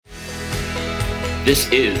This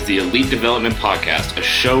is the Elite Development Podcast, a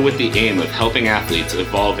show with the aim of helping athletes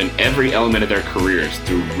evolve in every element of their careers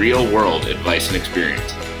through real-world advice and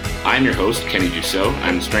experience. I'm your host, Kenny Dussault.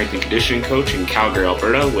 I'm a strength and conditioning coach in Calgary,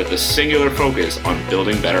 Alberta, with a singular focus on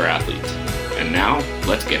building better athletes. And now,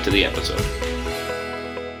 let's get to the episode.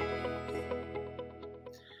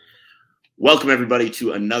 Welcome, everybody,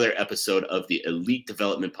 to another episode of the Elite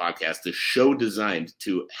Development Podcast, the show designed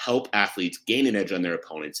to help athletes gain an edge on their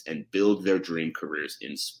opponents and build their dream careers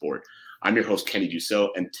in sport. I'm your host, Kenny Dussault,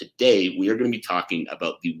 and today we are going to be talking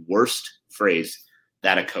about the worst phrase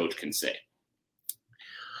that a coach can say.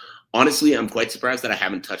 Honestly, I'm quite surprised that I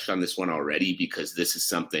haven't touched on this one already, because this is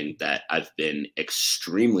something that I've been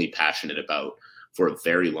extremely passionate about for a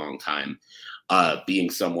very long time. Being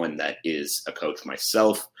someone that is a coach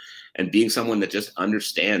myself, and being someone that just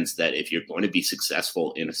understands that if you're going to be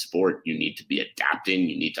successful in a sport, you need to be adapting,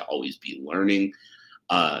 you need to always be learning.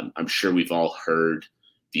 I'm sure we've all heard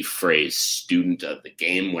the phrase student of the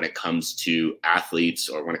game when it comes to athletes,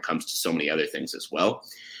 or when it comes to so many other things as well.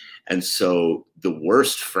 And so the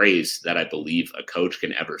worst phrase that I believe a coach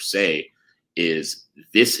can ever say is,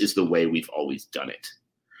 "This is the way we've always done it."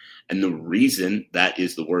 And the reason that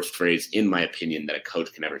is the worst phrase, in my opinion, that a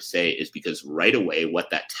coach can ever say is because right away, what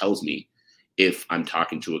that tells me, if I'm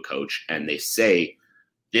talking to a coach and they say,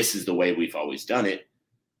 "This is the way we've always done it,"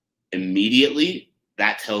 immediately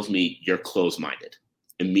that tells me you're closed-minded.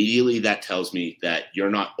 Immediately that tells me that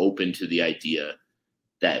you're not open to the idea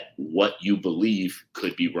that what you believe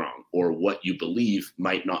could be wrong, or what you believe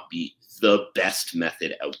might not be the best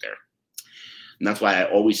method out there. And that's why I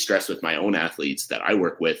always stress with my own athletes that I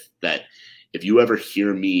work with that if you ever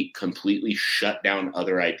hear me completely shut down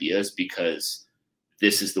other ideas because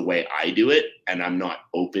this is the way I do it and I'm not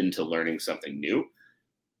open to learning something new,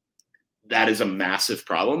 that is a massive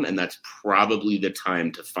problem. And that's probably the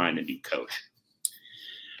time to find a new coach.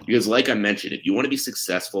 Because like I mentioned, if you want to be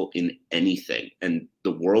successful in anything, and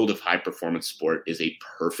the world of high performance sport is a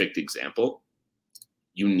perfect example,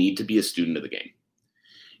 you need to be a student of the game.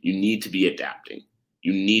 You need to be adapting.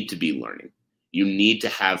 You need to be learning. You need to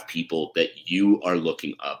have people that you are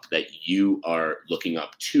looking up, that you are looking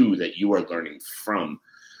up to, that you are learning from.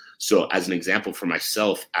 So as an example for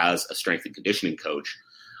myself as a strength and conditioning coach,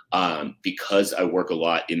 because I work a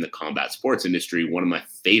lot in the combat sports industry, one of my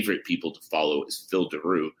favorite people to follow is Phil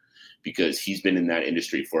Daru, because he's been in that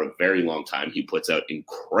industry for a very long time. He puts out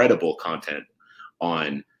incredible content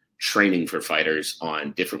on training for fighters,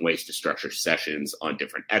 on different ways to structure sessions, on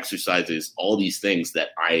different exercises, all these things that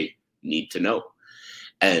I need to know.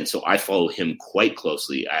 And so I follow him quite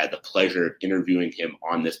closely. I had the pleasure of interviewing him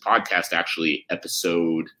on this podcast, actually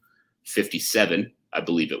episode 57, I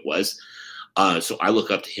believe it was. So I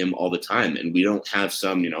look up to him all the time, and we don't have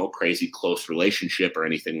some, crazy close relationship or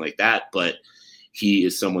anything like that, but he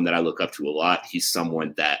is someone that I look up to a lot. He's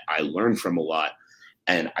someone that I learn from a lot.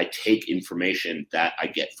 And I take information that I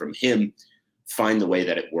get from him, find the way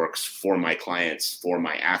that it works for my clients, for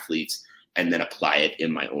my athletes, and then apply it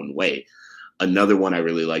in my own way. Another one I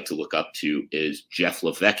really like to look up to is Jeff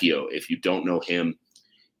LaVecchio. If you don't know him,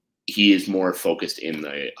 he is more focused in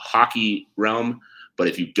the hockey realm. But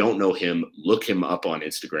if you don't know him, look him up on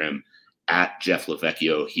Instagram at Jeff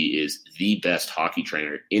LaVecchio. He is the best hockey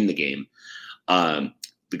trainer in the game.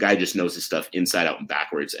 The guy just knows his stuff inside out and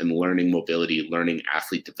backwards, and learning mobility, learning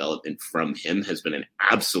athlete development from him has been an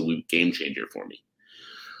absolute game changer for me.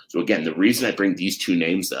 So again, the reason I bring these two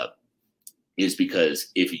names up is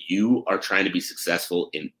because if you are trying to be successful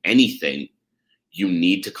in anything, you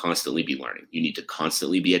need to constantly be learning. You need to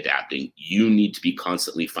constantly be adapting. You need to be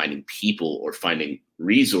constantly finding people or finding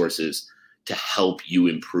resources to help you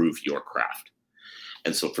improve your craft.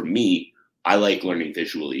 And so for me, I like learning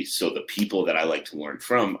visually. So the people that I like to learn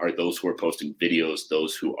from are those who are posting videos,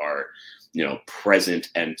 those who are, present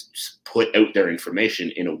and put out their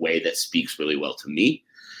information in a way that speaks really well to me.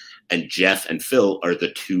 And Jeff and Phil are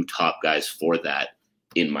the two top guys for that,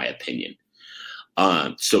 in my opinion.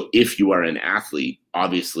 So if you are an athlete,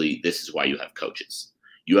 obviously this is why you have coaches.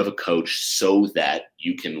 You have a coach so that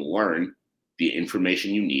you can learn the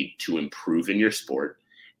information you need to improve in your sport,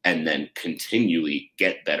 and then continually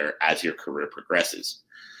get better as your career progresses.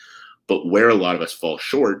 But where a lot of us fall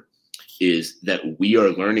short is that we are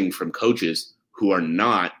learning from coaches who are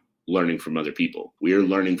not learning from other people. We are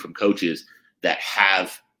learning from coaches that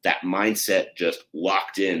have that mindset just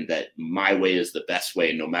locked in, that my way is the best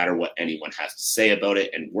way, no matter what anyone has to say about it,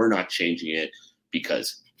 and we're not changing it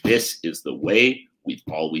because this is the way we've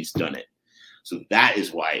always done it. So that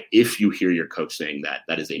is why, if you hear your coach saying that,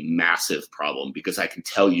 that is a massive problem, because I can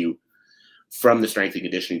tell you from the strength and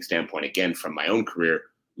conditioning standpoint, again, from my own career,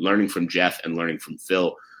 learning from Jeff and learning from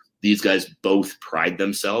Phil, these guys both pride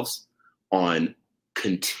themselves on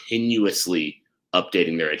continuously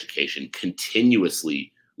updating their education,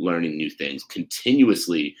 continuously learning new things,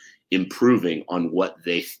 continuously improving on what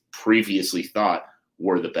they previously thought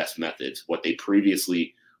were the best methods, what they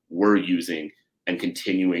previously were using, and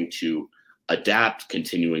continuing to adapt,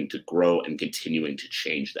 continuing to grow, and continuing to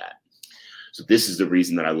change that. So this is the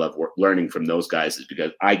reason that I love learning from those guys, is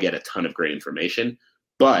because I get a ton of great information,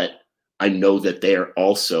 but I know that they are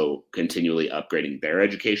also continually upgrading their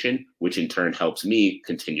education, which in turn helps me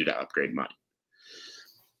continue to upgrade mine.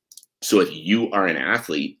 So if you are an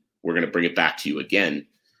athlete, we're going to bring it back to you again.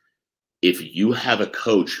 If you have a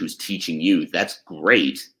coach who's teaching you, that's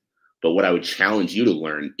great. But what I would challenge you to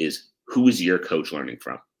learn is, who is your coach learning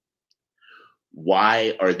from?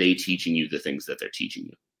 Why are they teaching you the things that they're teaching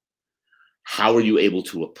you? How are you able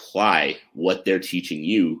to apply what they're teaching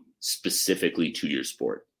you specifically to your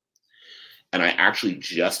sport? And I actually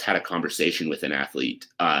just had a conversation with an athlete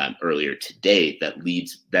earlier today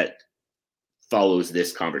that follows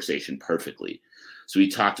this conversation perfectly. So he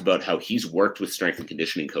talked about how he's worked with strength and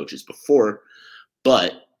conditioning coaches before,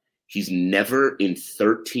 but he's never, in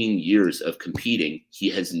 13 years of competing, he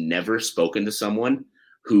has never spoken to someone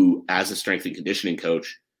who, as a strength and conditioning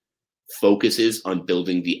coach, focuses on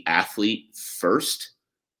building the athlete first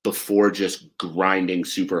before just grinding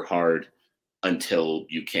super hard until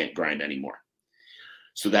you can't grind anymore.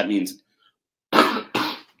 So that means,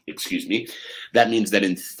 excuse me, that means that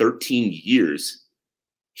in 13 years,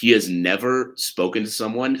 he has never spoken to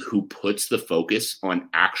someone who puts the focus on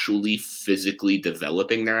actually physically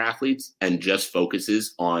developing their athletes and just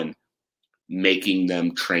focuses on making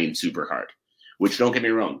them train super hard. Which, don't get me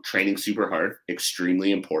wrong, training super hard,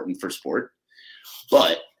 extremely important for sport.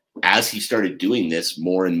 But as he started doing this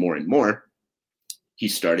more and more and more, he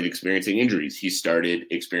started experiencing injuries. He started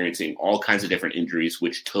experiencing all kinds of different injuries,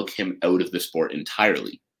 which took him out of the sport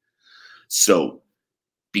entirely. So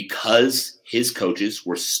because his coaches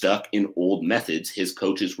were stuck in old methods, his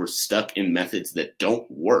coaches were stuck in methods that don't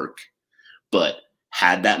work, but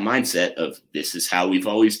had that mindset of, this is how we've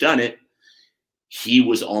always done it, he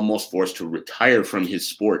was almost forced to retire from his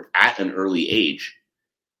sport at an early age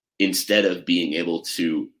instead of being able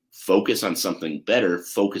to focus on something better,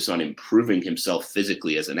 focus on improving himself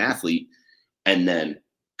physically as an athlete, and then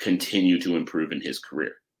continue to improve in his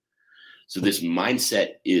career. So this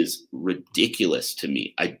mindset is ridiculous to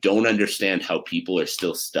me. I don't understand how people are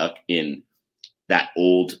still stuck in that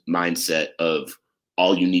old mindset of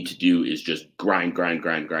all you need to do is just grind.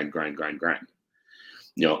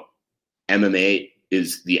 You know, MMA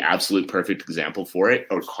is the absolute perfect example for it,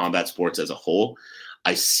 or combat sports as a whole.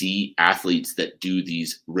 I see athletes that do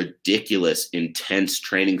these ridiculous, intense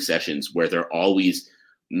training sessions where they're always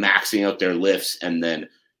maxing out their lifts and then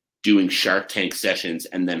doing Shark Tank sessions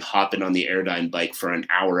and then hopping on the Airdyne bike for an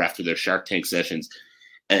hour after their Shark Tank sessions.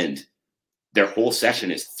 And their whole session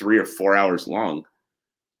is 3 or 4 hours long,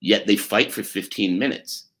 yet they fight for 15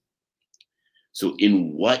 minutes. So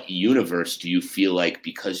in what universe do you feel like,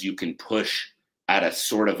 because you can push at a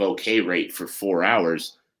sort of okay rate for 4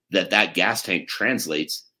 hours, that gas tank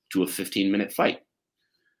translates to a 15-minute fight?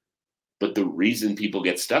 But the reason people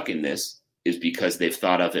get stuck in this is because they've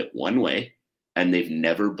thought of it one way and they've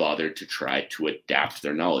never bothered to try to adapt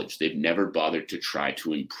their knowledge. They've never bothered to try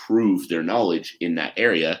to improve their knowledge in that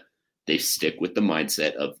area. They stick with the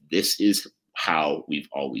mindset of, this is how we've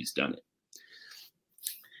always done it.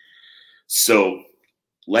 So,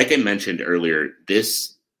 like I mentioned earlier,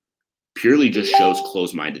 this purely just shows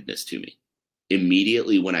closed-mindedness to me.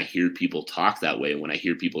 Immediately when I hear people talk that way, when I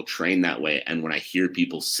hear people train that way, and when I hear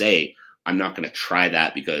people say, I'm not going to try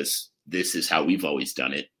that because this is how we've always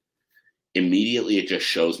done it, immediately it just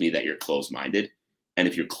shows me that you're closed-minded. And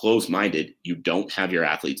if you're closed-minded, you don't have your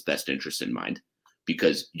athlete's best interest in mind,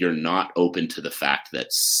 because you're not open to the fact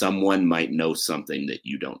that someone might know something that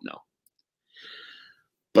you don't know.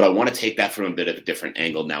 But I want to take that from a bit of a different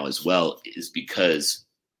angle now as well, is because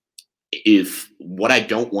if what I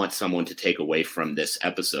don't want someone to take away from this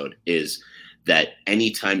episode is that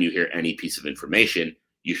anytime you hear any piece of information,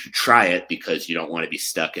 you should try it because you don't want to be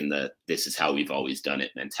stuck in the, this is how we've always done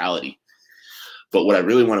it mentality. But what I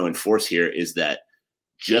really want to enforce here is that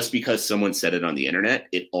just because someone said it on the internet,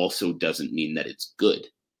 it also doesn't mean that it's good.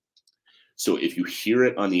 So if you hear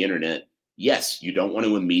it on the internet, yes, you don't want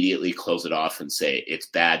to immediately close it off and say it's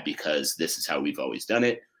bad because this is how we've always done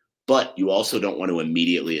it. But you also don't want to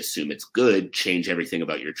immediately assume it's good, change everything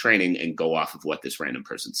about your training, and go off of what this random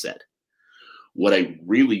person said. What I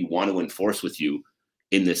really want to enforce with you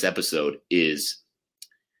in this episode is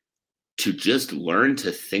to just learn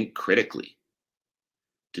to think critically.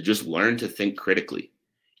 to just learn to think critically.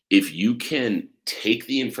 If you can take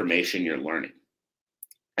the information you're learning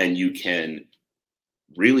and you can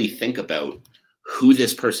really think about who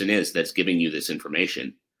this person is that's giving you this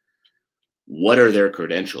information, what are their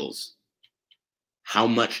credentials? How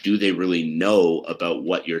much do they really know about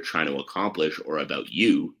what you're trying to accomplish or about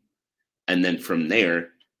you? And then from there,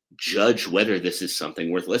 judge whether this is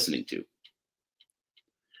something worth listening to.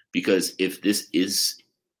 Because if this is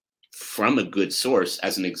from a good source,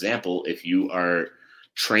 as an example, if you are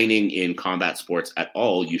training in combat sports at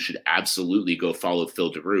all, you should absolutely go follow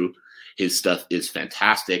Phil DeRue. His stuff is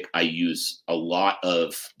fantastic. I use a lot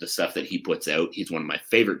of the stuff that he puts out. He's one of my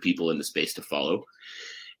favorite people in the space to follow.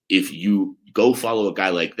 If you go follow a guy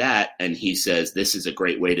like that and he says this is a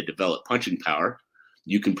great way to develop punching power,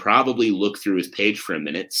 you can probably look through his page for a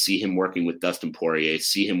minute, see him working with Dustin Poirier,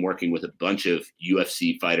 see him working with a bunch of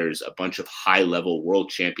UFC fighters, a bunch of high-level world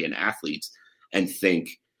champion athletes, and think,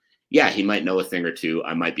 yeah, he might know a thing or two.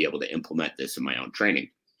 I might be able to implement this in my own training.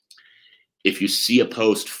 If you see a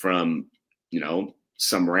post from,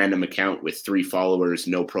 some random account with 3 followers,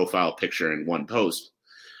 no profile picture in one post,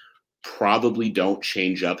 probably don't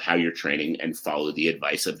change up how you're training and follow the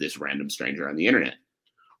advice of this random stranger on the internet.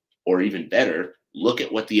 Or even better, look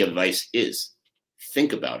at what the advice is.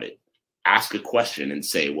 Think about it. Ask a question and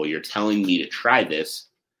say, well, you're telling me to try this.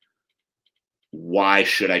 Why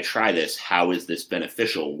should I try this? How is this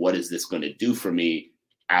beneficial? What is this going to do for me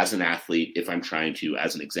as an athlete if I'm trying to,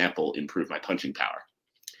 as an example, improve my punching power?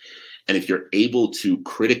 And if you're able to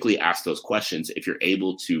critically ask those questions, if you're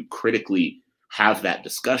able to critically have that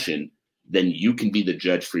discussion, then you can be the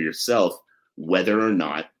judge for yourself whether or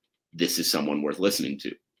not this is someone worth listening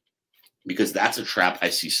to. Because that's a trap I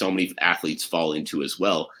see so many athletes fall into as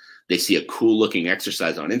well. They see a cool looking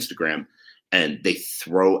exercise on Instagram and they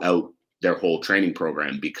throw out their whole training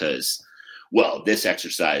program because, well, this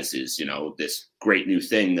exercise is, this great new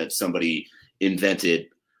thing that somebody invented.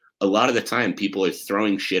 A lot of the time people are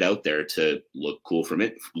throwing shit out there to look cool for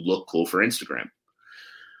Instagram.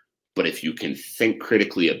 But if you can think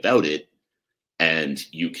critically about it and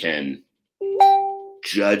you can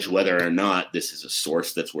judge whether or not this is a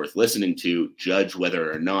source that's worth listening to, judge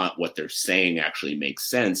whether or not what they're saying actually makes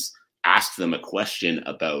sense, ask them a question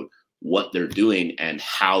about what they're doing and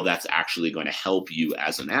how that's actually going to help you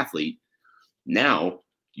as an athlete. Now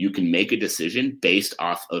you can make a decision based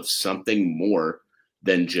off of something more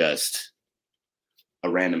than just a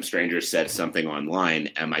random stranger said something online.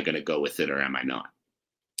 Am I going to go with it or am I not?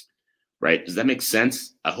 Right? Does that make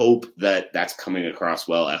sense? I hope that that's coming across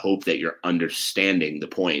well. I hope that you're understanding the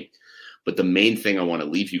point. But the main thing I want to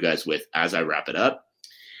leave you guys with as I wrap it up,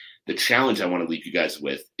 the challenge I want to leave you guys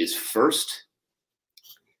with is first,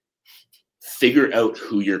 figure out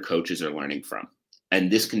who your coaches are learning from.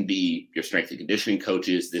 And this can be your strength and conditioning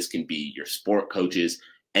coaches. This can be your sport coaches.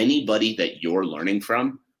 Anybody that you're learning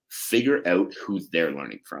from, figure out who they're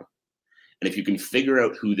learning from. And if you can figure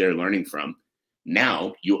out who they're learning from,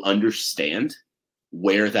 now you understand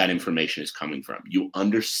where that information is coming from. You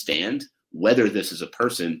understand whether this is a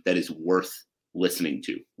person that is worth listening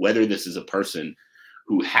to, whether this is a person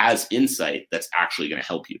who has insight that's actually going to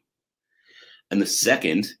help you. And the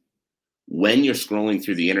second, when you're scrolling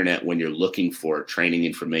through the internet, when you're looking for training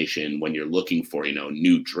information, when you're looking for,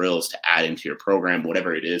 new drills to add into your program,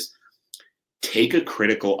 whatever it is, take a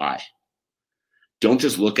critical eye. Don't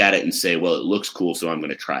just look at it and say, well, it looks cool, so I'm going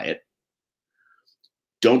to try it.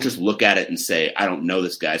 Don't just look at it and say, I don't know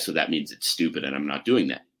this guy, so that means it's stupid and I'm not doing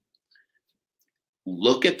that.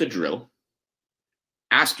 Look at the drill.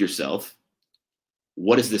 Ask yourself,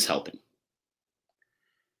 what is this helping?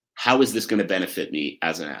 How is this going to benefit me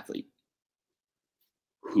as an athlete?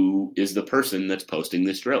 Who is the person that's posting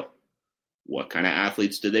this drill? What kind of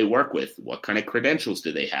athletes do they work with? What kind of credentials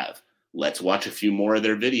do they have? Let's watch a few more of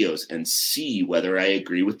their videos and see whether I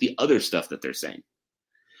agree with the other stuff that they're saying.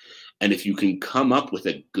 And if you can come up with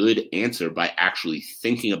a good answer by actually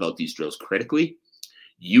thinking about these drills critically,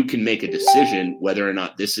 you can make a decision whether or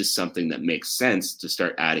not this is something that makes sense to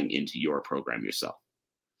start adding into your program yourself.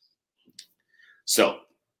 So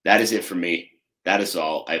that is it for me. That is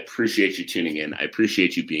all. I appreciate you tuning in. I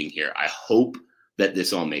appreciate you being here. I hope that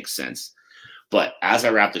this all makes sense. But as I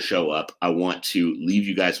wrap the show up, I want to leave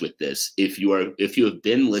you guys with this. If you have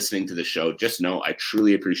been listening to the show, just know I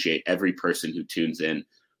truly appreciate every person who tunes in,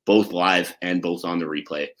 both live and both on the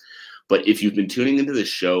replay. But if you've been tuning into this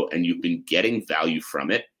show and you've been getting value from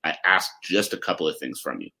it, I ask just a couple of things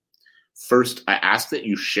from you. First, I ask that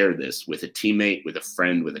you share this with a teammate, with a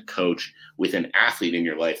friend, with a coach, with an athlete in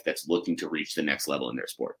your life that's looking to reach the next level in their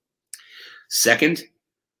sport. Second,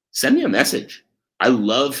 send me a message. I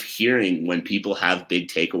love hearing when people have big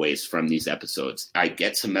takeaways from these episodes. I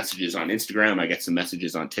get some messages on Instagram. I get some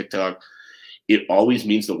messages on TikTok. It always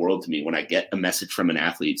means the world to me when I get a message from an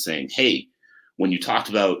athlete saying, hey, when you talked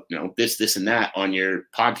about, this and that on your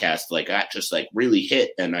podcast, like that just like really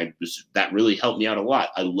hit. And that really helped me out a lot.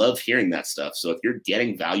 I love hearing that stuff. So if you're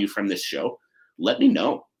getting value from this show, let me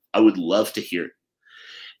know. I would love to hear it.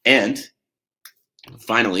 And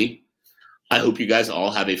finally, I hope you guys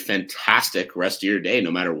all have a fantastic rest of your day,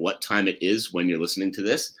 no matter what time it is when you're listening to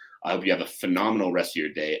this. I hope you have a phenomenal rest of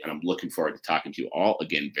your day, and I'm looking forward to talking to you all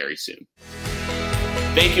again very soon.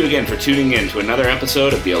 Thank you again for tuning in to another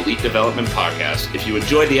episode of the Elite Development Podcast. If you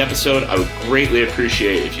enjoyed the episode, I would greatly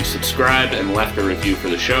appreciate if you subscribed and left a review for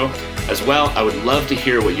the show. As well, I would love to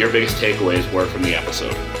hear what your biggest takeaways were from the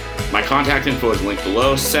episode. My contact info is linked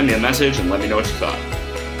below. Send me a message and let me know what you thought.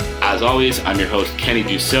 As always, I'm your host, Kenny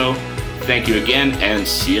Dussault. Thank you again, and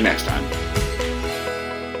see you next time.